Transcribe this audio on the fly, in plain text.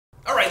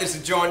Alright, this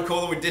is John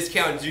Kohler with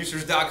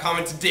DiscountJuicers.com,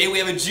 and today we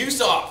have a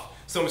juice off.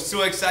 So I'm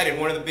so excited.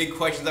 One of the big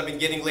questions I've been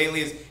getting lately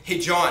is, hey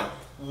John,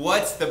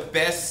 what's the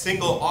best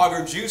single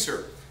auger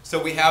juicer?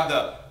 So we have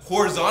the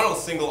horizontal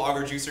single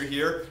auger juicer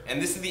here,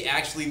 and this is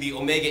actually the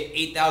Omega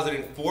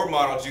 8004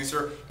 model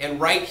juicer, and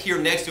right here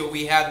next to it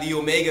we have the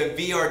Omega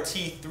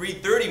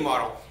VRT330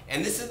 model,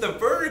 and this is the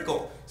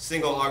vertical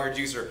single auger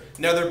juicer.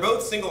 Now they're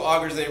both single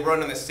augers, and they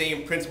run on the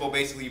same principle.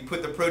 Basically, you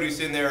put the produce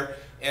in there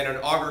and an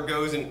auger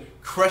goes and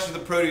crushes the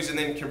produce and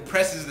then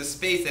compresses the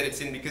space that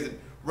it's in, because it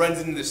runs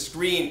into the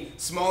screen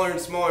smaller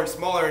and smaller and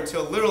smaller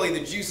until literally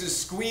the juice is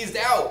squeezed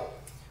out.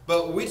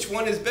 But which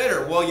one is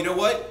better? Well, you know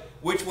what?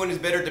 Which one is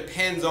better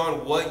depends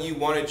on what you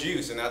want to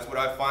juice, and that's what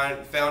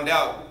I found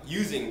out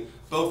using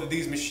both of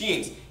these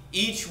machines.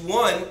 Each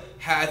one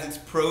has its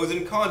pros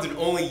and cons, and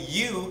only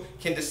you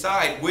can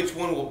decide which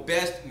one will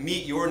best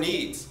meet your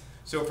needs.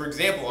 So for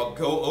example, I'll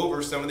go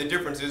over some of the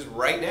differences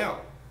right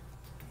now.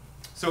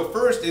 So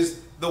first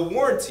is the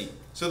warranty.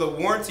 So the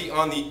warranty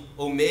on the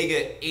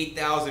Omega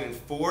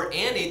 8004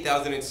 and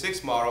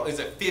 8006 model is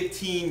a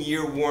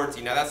 15-year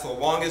warranty. Now that's the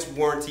longest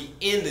warranty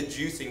in the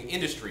juicing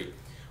industry.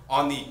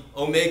 On the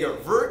Omega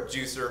VERT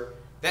juicer,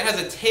 that has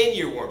a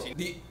 10-year warranty.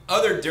 The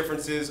other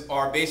differences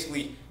are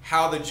basically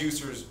how the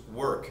juicers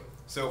work.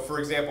 So for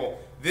example,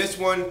 this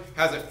one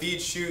has a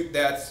feed chute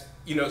that's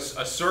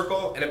a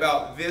circle and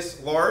about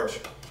this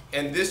large,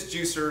 and this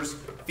juicer's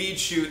feed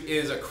chute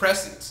is a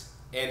crescent,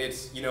 and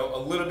it's a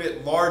little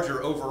bit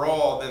larger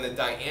overall than the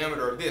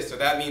diameter of this. So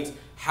that means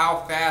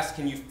how fast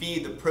can you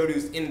feed the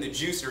produce into the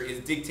juicer is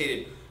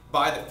dictated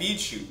by the feed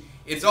chute.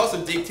 It's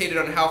also dictated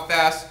on how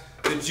fast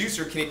the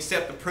juicer can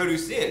accept the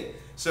produce in.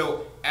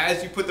 So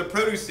as you put the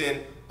produce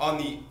in on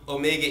the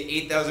Omega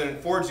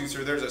 8004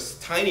 juicer, there's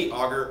a tiny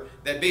auger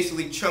that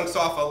basically chunks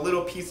off a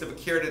little piece of a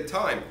carrot at a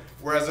time,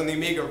 whereas on the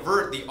Omega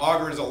VERT, the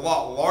auger is a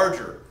lot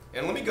larger.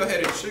 And let me go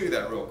ahead and show you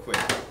that real quick.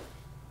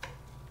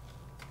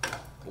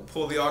 We'll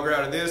pull the auger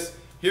out of this.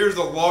 Here's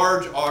a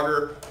large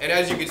auger, and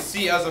as you can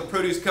see, as the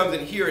produce comes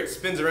in here, it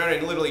spins around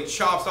and literally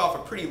chops off a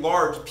pretty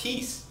large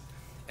piece.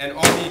 And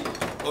on the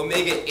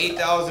Omega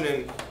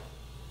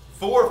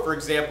 8004, for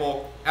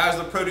example, as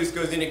the produce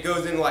goes in, it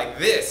goes in like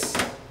this,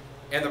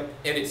 and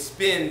it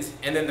spins,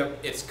 and then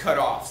it's cut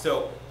off.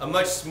 So a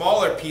much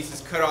smaller piece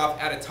is cut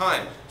off at a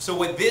time. So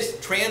what this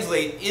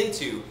translates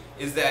into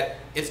is that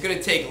it's going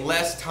to take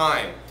less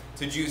time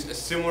to juice a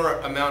similar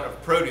amount of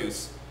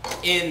produce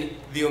in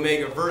the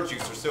Omega VERT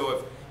juicer. So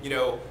if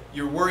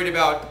you're worried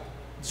about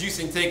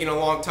juicing taking a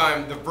long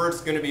time, the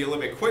VERT's going to be a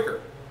little bit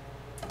quicker.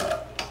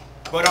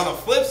 But on the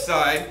flip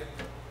side,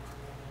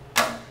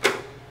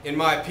 in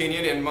my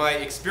opinion and my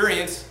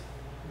experience,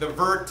 the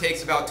VERT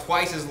takes about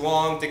twice as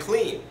long to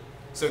clean.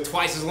 So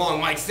twice as long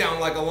might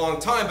sound like a long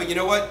time, but you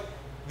know what?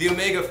 The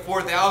Omega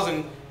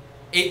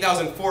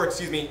 8004,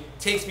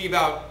 takes me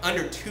about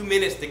under 2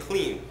 minutes to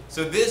clean.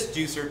 So this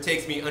juicer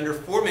takes me under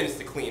 4 minutes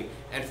to clean,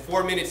 and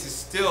 4 minutes is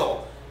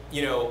still,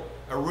 a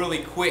really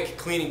quick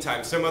cleaning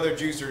time. Some other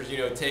juicers,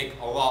 take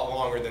a lot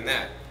longer than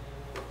that.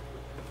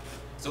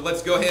 So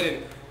let's go ahead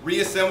and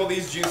reassemble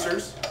these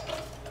juicers.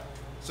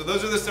 So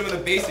those are some of the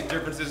basic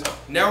differences.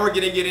 Now we're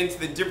going to get into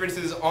the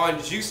differences on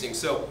juicing.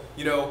 So,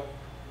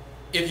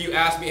 if you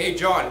ask me, hey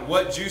John,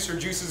 what juicer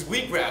juices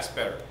wheatgrass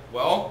better?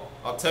 Well,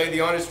 I'll tell you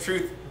the honest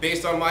truth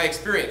based on my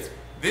experience.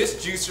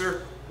 This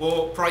juicer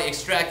will probably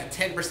extract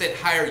a 10%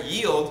 higher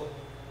yield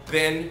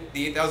than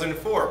the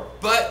 8004.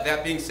 But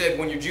that being said,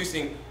 when you're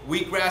juicing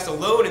wheatgrass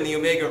alone in the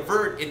Omega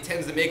VERT, it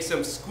tends to make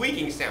some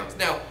squeaking sounds.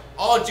 Now,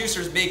 all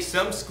juicers make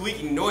some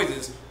squeaking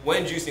noises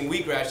when juicing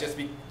wheatgrass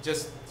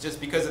just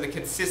because of the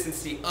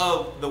consistency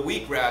of the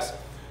wheatgrass.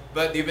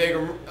 But the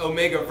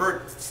Omega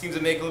VERT seems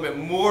to make a little bit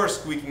more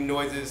squeaking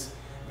noises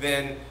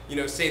than,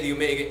 say the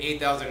Omega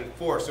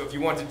 8004. So if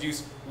you want to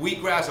juice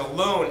wheatgrass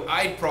alone,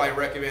 I'd probably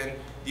recommend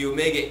the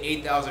Omega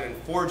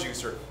 8004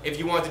 juicer. If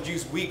you want to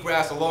juice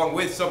wheatgrass along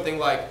with something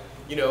like,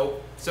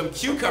 some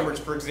cucumbers,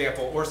 for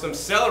example, or some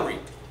celery,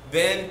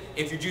 then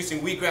if you're juicing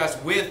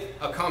wheatgrass with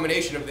a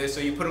combination of this, so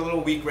you put a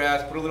little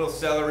wheatgrass, put a little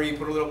celery,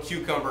 put a little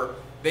cucumber,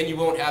 then you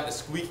won't have the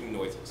squeaking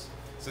noises.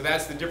 So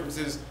that's the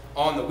differences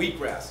on the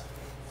wheatgrass.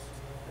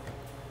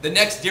 The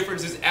next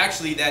difference is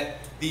actually that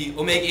the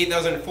Omega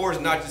 8004 is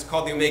not just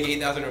called the Omega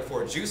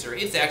 8004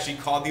 juicer, it's actually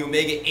called the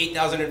Omega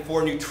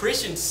 8004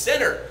 Nutrition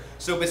Center.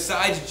 So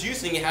besides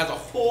juicing, it has a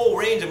whole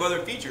range of other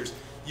features.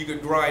 You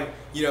could grind,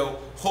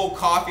 whole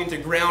coffee into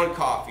ground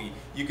coffee.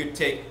 You could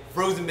take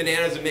frozen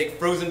bananas and make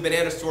frozen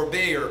banana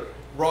sorbet, or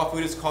raw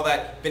foodists call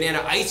that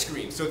banana ice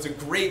cream. So it's a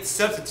great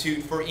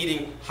substitute for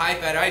eating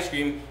high-fat ice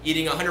cream,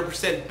 eating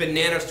 100%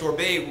 banana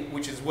sorbet,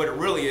 which is what it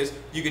really is.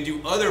 You can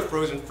do other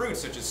frozen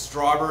fruits such as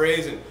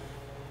strawberries and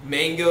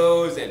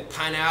mangoes and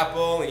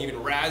pineapple and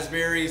even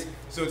raspberries.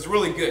 So it's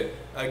really good.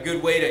 A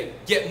good way to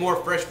get more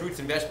fresh fruits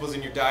and vegetables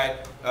in your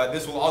diet.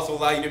 This will also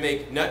allow you to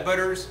make nut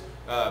butters.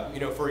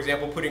 For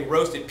example, putting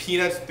roasted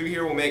peanuts through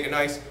here will make a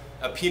nice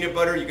peanut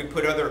butter. You can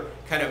put other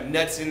kind of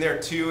nuts in there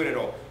too, and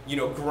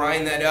it'll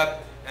grind that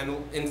up.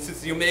 and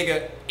since the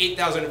Omega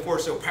 8004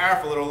 is so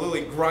powerful, it'll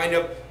literally grind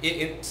up,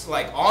 it's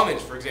like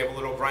almonds, for example,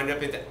 it'll grind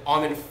up into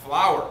almond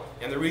flour.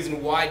 And the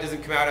reason why it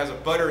doesn't come out as a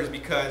butter is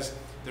because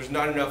there's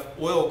not enough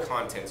oil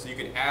content. So you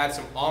can add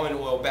some almond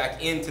oil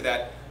back into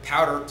that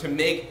powder to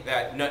make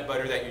that nut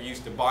butter that you're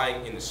used to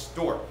buying in the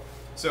store.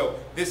 So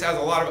this has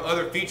a lot of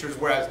other features,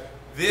 whereas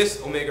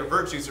this Omega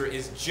VERT juicer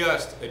is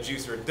just a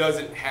juicer. It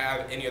doesn't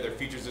have any other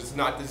features. It's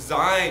not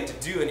designed to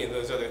do any of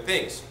those other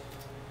things.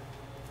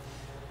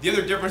 The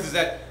other difference is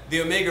that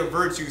the Omega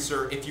VERT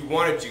juicer, if you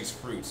want to juice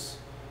fruits.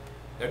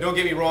 Now don't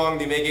get me wrong,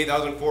 the Omega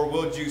 8004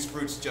 will juice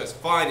fruits just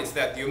fine. It's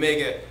that the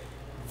Omega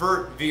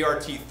VERT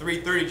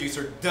VRT330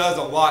 juicer does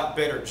a lot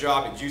better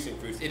job at juicing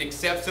fruits. It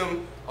accepts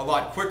them a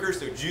lot quicker,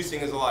 so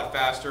juicing is a lot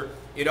faster.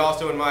 It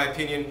also, in my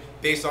opinion,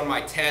 based on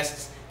my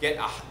tests,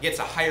 gets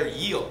a higher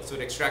yield, so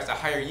it extracts a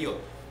higher yield.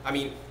 I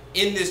mean,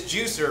 in this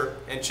juicer,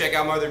 and check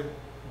out my other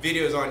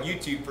videos on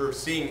YouTube for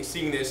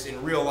seeing this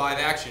in real live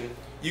action,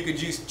 you could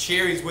juice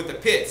cherries with the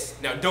pits.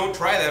 Now don't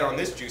try that on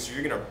this juicer.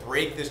 You're going to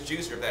break this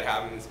juicer if that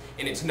happens,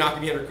 and it's not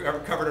going to be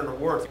covered under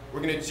warranty.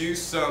 We're going to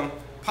juice some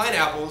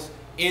pineapples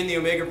in the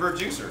Omega VERT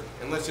juicer,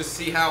 and let's just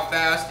see how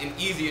fast and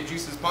easy it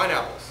juices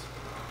pineapples.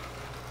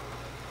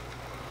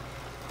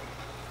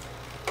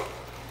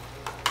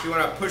 If you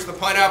want to push the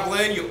pineapple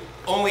in, you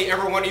only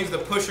ever want to use the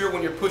pusher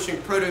when you're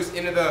pushing produce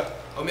into the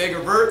Omega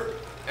VERT.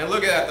 And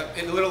look at that,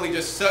 it literally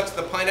just sucks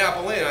the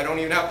pineapple in. I don't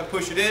even have to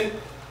push it in.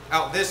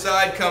 Out this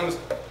side comes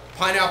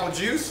pineapple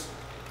juice,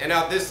 and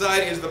out this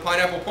side is the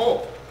pineapple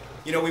pulp.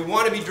 You know, we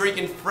want to be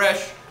drinking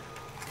fresh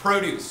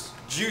produce,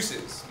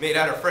 juices made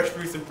out of fresh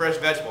fruits and fresh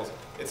vegetables.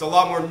 It's a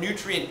lot more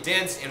nutrient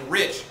dense and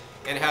rich,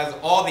 and has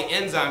all the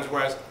enzymes,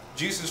 whereas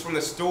juices from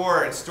the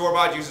store and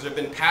store-bought juices have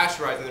been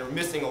pasteurized and they're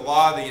missing a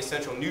lot of the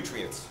essential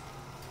nutrients.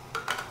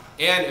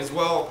 And as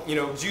well, you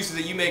know, juices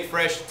that you make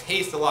fresh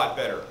taste a lot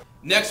better.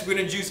 Next, we're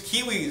going to juice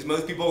kiwis.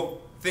 Most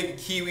people think of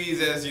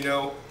kiwis as, you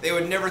know, they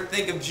would never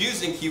think of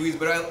juicing kiwis,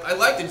 but I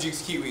like to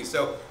juice kiwis.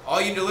 So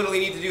all you literally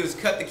need to do is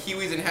cut the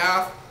kiwis in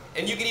half,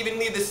 and you can even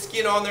leave the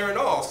skin on there and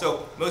all.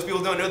 So most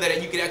people don't know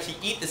that you can actually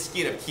eat the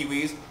skin of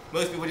kiwis.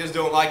 Most people just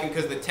don't like them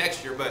because of the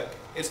texture, but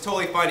it's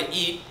totally fine to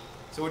eat.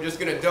 So we're just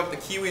going to dump the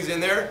kiwis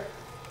in there.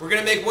 We're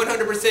going to make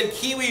 100%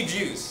 kiwi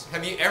juice.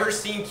 Have you ever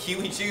seen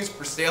kiwi juice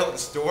for sale at the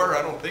store?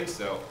 I don't think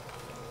so.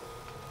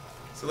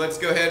 So let's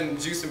go ahead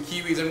and juice some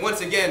kiwis. And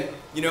once again,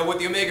 you know, with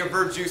the Omega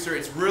VERT juicer,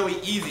 it's really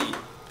easy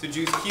to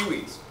juice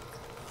kiwis.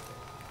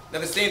 Now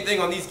the same thing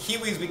on these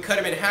kiwis, we cut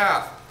them in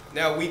half.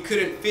 Now we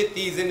couldn't fit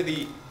these into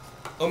the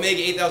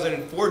Omega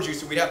 8004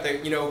 juicer. We'd have to,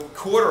 you know,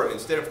 quarter them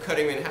instead of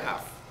cutting them in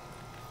half.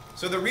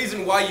 So the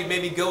reason why you'd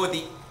maybe go with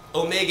the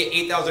Omega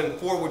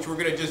 8004, which we're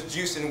going to just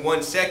juice in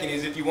 1 second,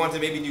 is if you want to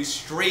maybe do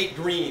straight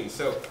greens.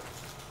 So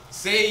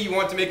say you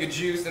want to make a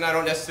juice, and I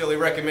don't necessarily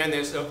recommend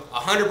this, of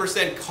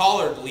 100%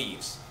 collard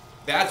leaves.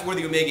 That's where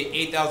the Omega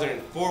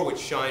 8004 would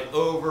shine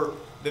over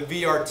the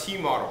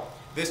VRT model.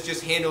 This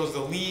just handles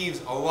the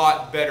leaves a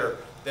lot better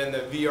than the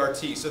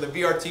VRT. So the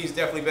VRT is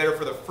definitely better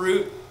for the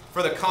fruit.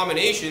 For the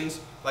combinations,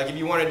 like if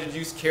you wanted to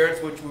juice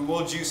carrots, which we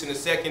will juice in a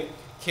second,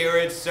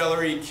 carrots,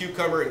 celery,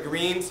 cucumber, and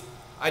greens,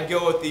 I'd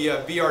go with the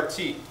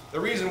VRT. The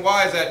reason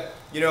why is that,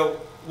 you know,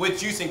 with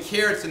juicing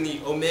carrots in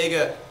the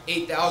Omega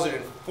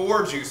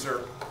 8004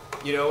 juicer,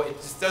 you know, it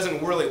just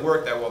doesn't really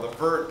work that well. The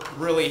VERT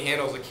really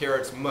handles the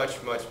carrots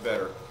much, much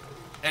better.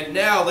 And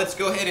now let's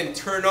go ahead and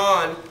turn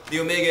on the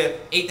Omega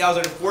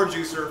 8004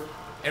 juicer,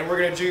 and we're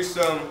going to juice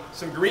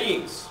some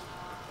greens.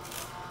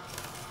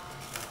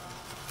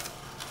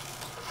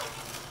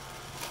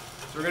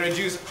 So we're going to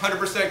juice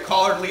 100%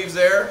 collard leaves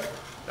there.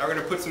 Now we're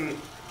going to put some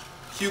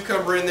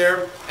cucumber in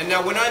there. And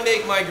now when I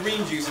make my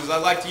green juices, I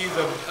like to use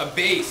a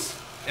base.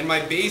 And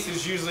my base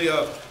is usually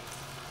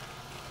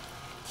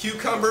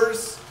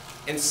cucumbers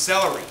and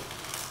celery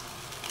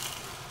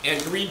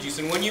and green juice.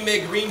 And when you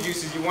make green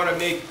juices, you want to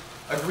make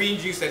a green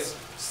juice that's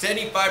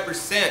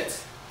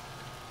 75%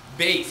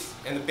 base,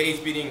 and the base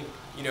being,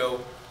 you know,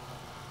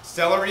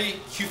 celery,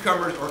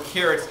 cucumbers, or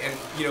carrots, and,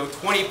 you know,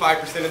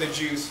 25% of the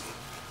juice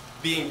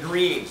being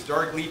greens,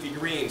 dark leafy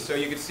greens. So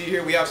you can see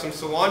here we have some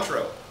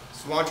cilantro.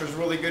 Cilantro is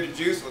really good to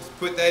juice. Let's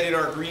put that in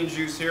our green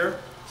juice here.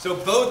 So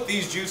both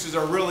these juices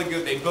are really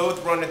good. They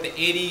both run at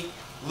the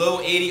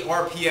low 80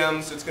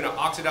 RPM, so it's going to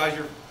oxidize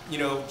your, you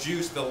know,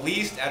 juice the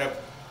least out of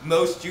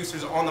most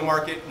juicers on the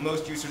market.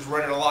 Most juicers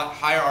run at a lot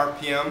higher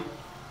RPM.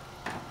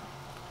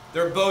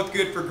 They're both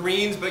good for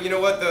greens, but you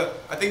know what?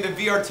 I think the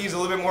VRT is a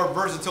little bit more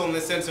versatile in the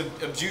sense of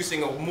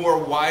juicing a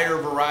more wider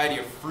variety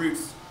of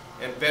fruits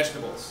and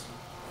vegetables.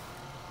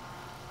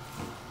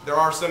 There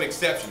are some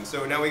exceptions.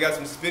 So now we got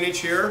some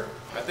spinach here.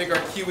 I think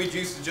our kiwi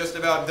juice is just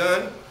about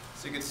done.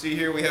 So you can see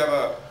here we have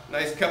a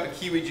nice cup of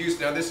kiwi juice.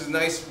 Now this is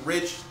nice,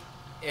 rich,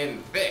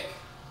 and thick,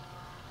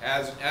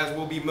 as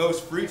will be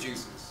most fruit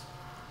juices.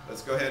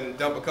 Let's go ahead and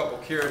dump a couple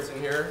carrots in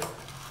here.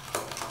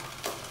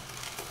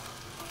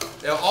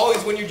 Now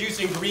always when you're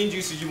juicing green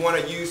juices, you want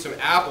to use some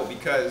apple,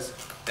 because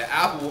the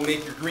apple will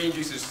make your green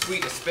juices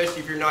sweet,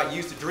 especially if you're not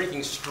used to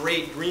drinking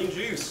straight green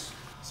juice.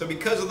 So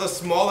because of the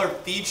smaller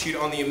feed chute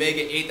on the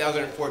Omega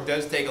 8004, it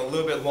does take a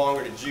little bit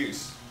longer to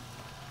juice.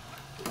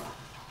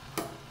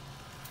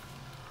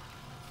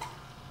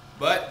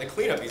 But the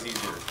cleanup is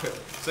easier.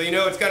 So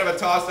it's kind of a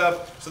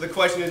toss-up. So the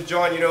question is,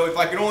 John, if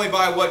I can only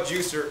buy one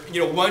juicer,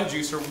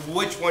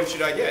 which one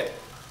should I get?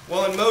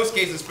 Well, in most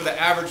cases, for the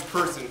average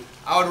person,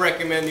 I would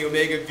recommend the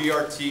Omega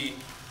VRT330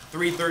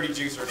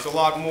 juicer. It's a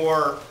lot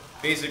more,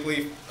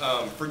 basically,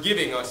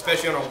 forgiving,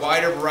 especially on a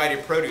wider variety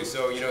of produce.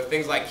 So,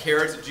 things like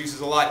carrots, it juices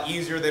a lot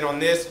easier than on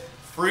this.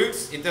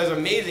 Fruits, it does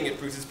amazing at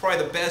fruits. It's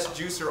probably the best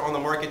juicer on the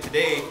market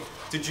today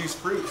to juice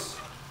fruits.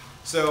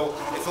 So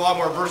it's a lot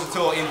more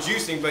versatile in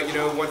juicing, but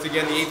once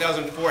again, the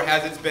 8004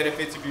 has its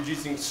benefits. If you're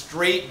juicing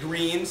straight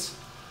greens,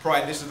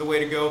 probably this is the way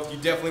to go. If you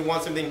definitely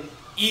want something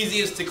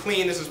easiest to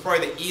clean, this is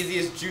probably the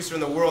easiest juicer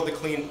in the world to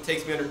clean. It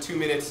takes me under 2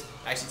 minutes.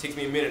 Actually, it takes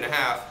me a minute and a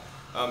half.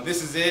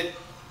 This is it.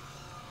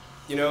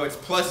 It's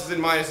pluses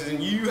and minuses,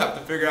 and you have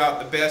to figure out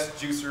the best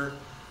juicer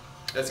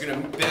that's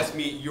going to best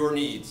meet your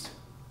needs.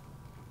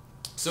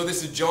 So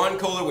this is John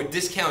Kohler with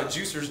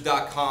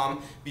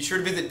DiscountJuicers.com. Be sure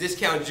to visit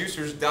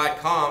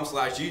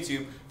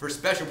DiscountJuicers.com/YouTube for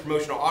special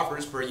promotional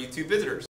offers for YouTube visitors.